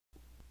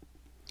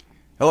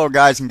Hello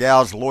guys and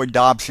gals, Lloyd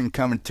Dobson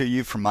coming to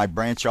you from my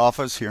branch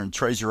office here in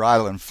Treasure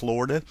Island,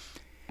 Florida.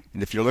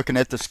 And if you're looking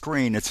at the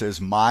screen, it says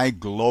My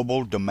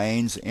Global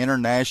Domains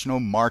International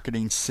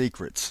Marketing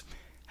Secrets.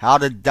 How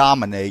to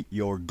dominate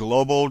your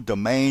Global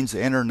Domains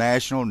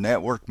International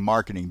network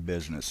marketing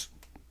business.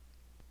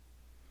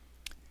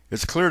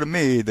 It's clear to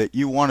me that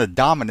you want to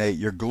dominate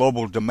your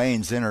Global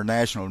Domains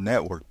International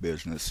network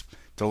business.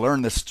 To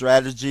learn the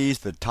strategies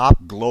the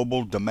top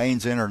Global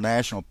Domains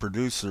International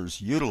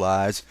producers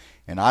utilize,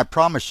 and I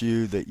promise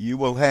you that you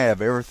will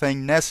have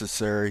everything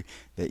necessary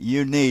that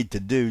you need to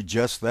do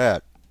just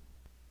that.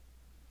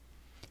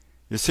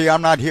 You see,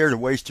 I'm not here to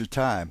waste your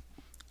time.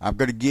 I'm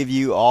going to give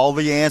you all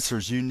the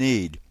answers you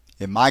need.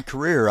 In my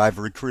career, I've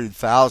recruited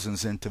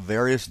thousands into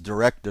various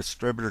direct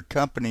distributor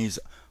companies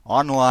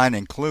online,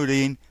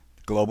 including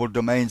Global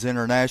Domains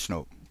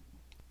International.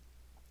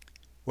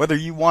 Whether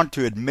you want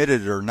to admit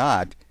it or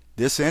not,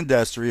 this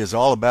industry is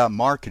all about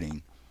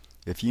marketing.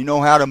 If you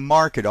know how to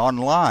market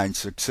online,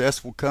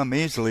 success will come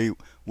easily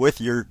with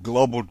your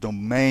Global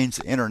Domains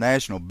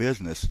International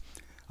business.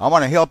 I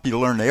want to help you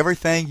learn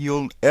everything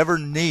you'll ever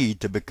need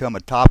to become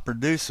a top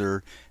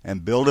producer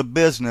and build a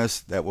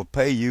business that will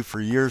pay you for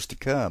years to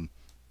come.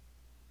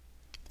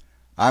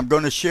 I'm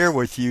going to share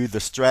with you the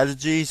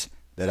strategies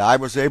that I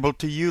was able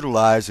to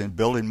utilize in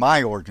building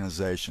my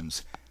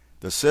organizations,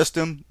 the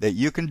system that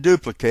you can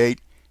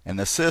duplicate, and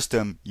the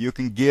system you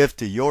can give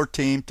to your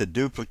team to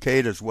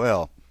duplicate as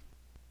well.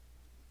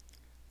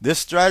 This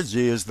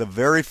strategy is the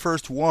very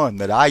first one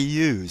that I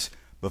use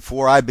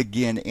before I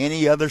begin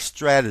any other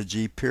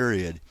strategy,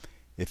 period.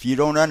 If you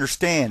don't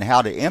understand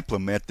how to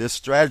implement this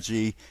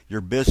strategy, your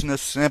business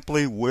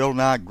simply will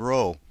not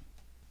grow.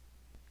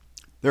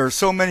 There are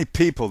so many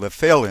people that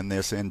fail in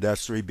this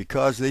industry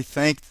because they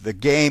think the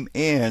game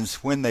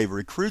ends when they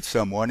recruit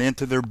someone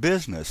into their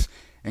business.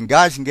 And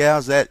guys and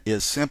gals, that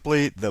is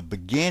simply the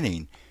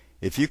beginning.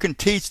 If you can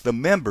teach the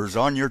members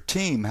on your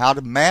team how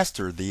to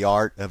master the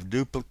art of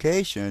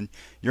duplication,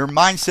 your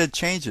mindset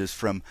changes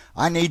from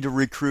I need to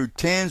recruit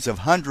tens of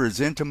hundreds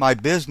into my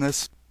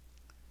business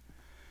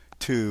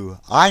to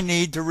I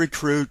need to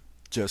recruit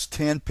just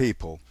 10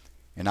 people,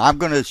 and I'm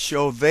going to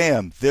show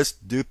them this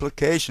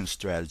duplication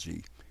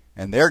strategy,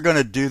 and they're going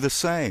to do the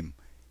same,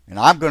 and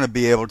I'm going to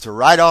be able to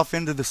ride off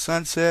into the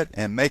sunset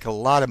and make a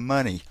lot of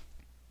money.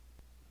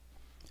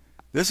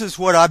 This is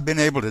what I've been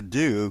able to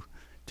do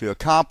to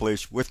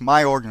accomplish with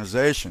my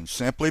organization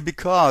simply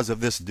because of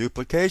this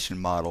duplication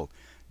model.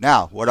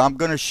 Now, what I'm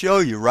going to show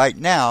you right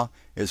now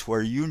is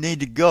where you need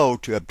to go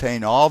to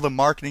obtain all the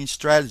marketing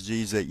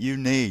strategies that you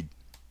need.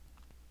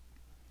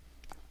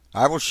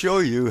 I will show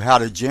you how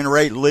to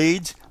generate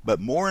leads, but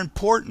more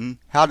important,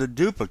 how to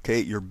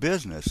duplicate your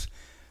business.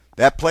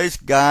 That place,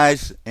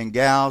 guys and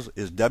gals,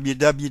 is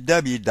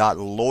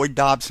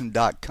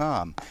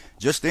www.lloyddobson.com.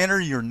 Just enter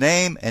your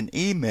name and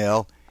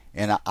email,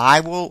 and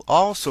I will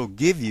also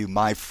give you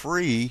my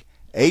free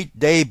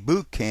 8-day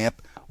boot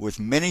camp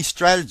with many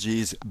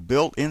strategies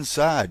built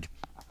inside.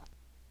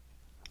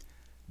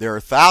 There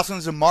are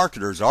thousands of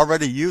marketers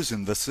already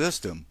using the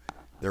system.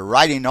 They're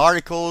writing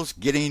articles,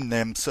 getting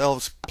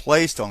themselves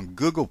placed on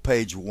Google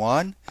page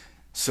 1,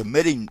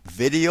 submitting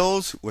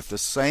videos with the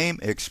same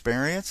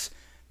experience.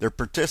 They're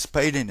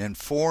participating in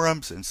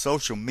forums and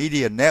social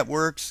media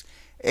networks,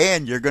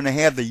 and you're going to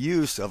have the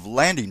use of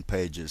landing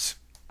pages.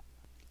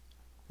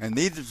 And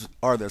these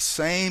are the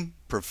same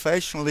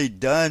professionally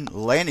done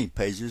landing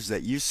pages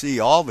that you see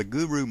all the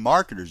guru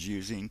marketers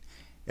using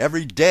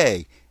every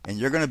day, and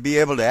you're going to be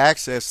able to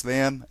access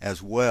them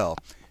as well.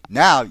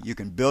 Now you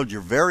can build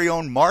your very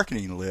own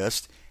marketing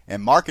list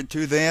and market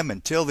to them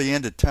until the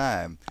end of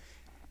time.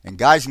 And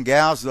guys and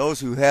gals,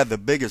 those who have the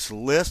biggest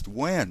list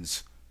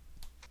wins.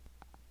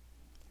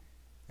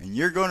 And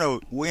you're going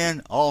to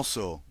win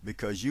also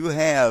because you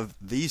have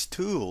these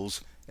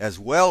tools as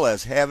well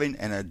as having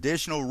an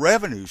additional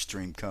revenue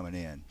stream coming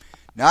in.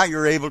 Now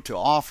you're able to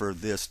offer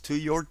this to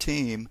your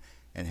team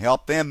and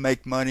help them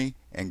make money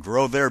and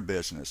grow their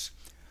business.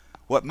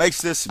 What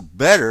makes this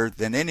better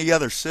than any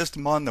other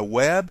system on the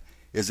web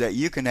is that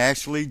you can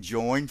actually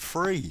join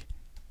free.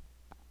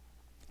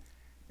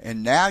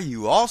 And now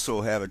you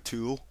also have a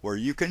tool where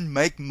you can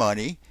make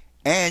money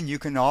and you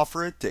can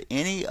offer it to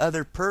any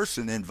other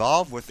person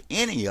involved with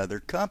any other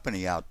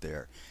company out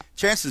there.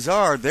 Chances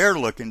are they're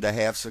looking to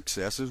have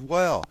success as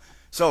well.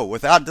 So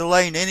without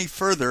delaying any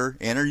further,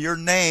 enter your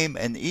name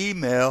and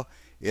email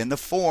in the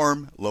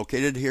form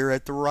located here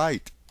at the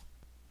right.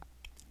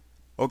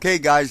 Okay,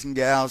 guys and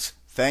gals,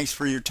 thanks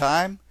for your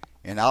time,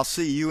 and I'll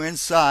see you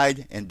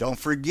inside. And don't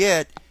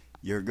forget,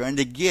 you're going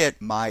to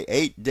get my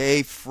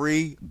 8-day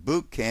free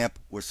boot camp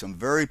with some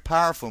very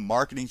powerful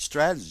marketing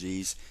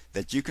strategies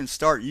that you can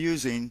start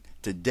using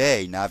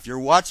today. Now, if you're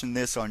watching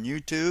this on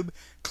YouTube,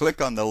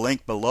 click on the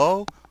link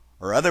below,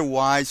 or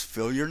otherwise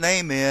fill your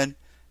name in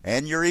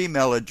and your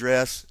email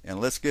address,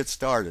 and let's get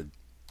started.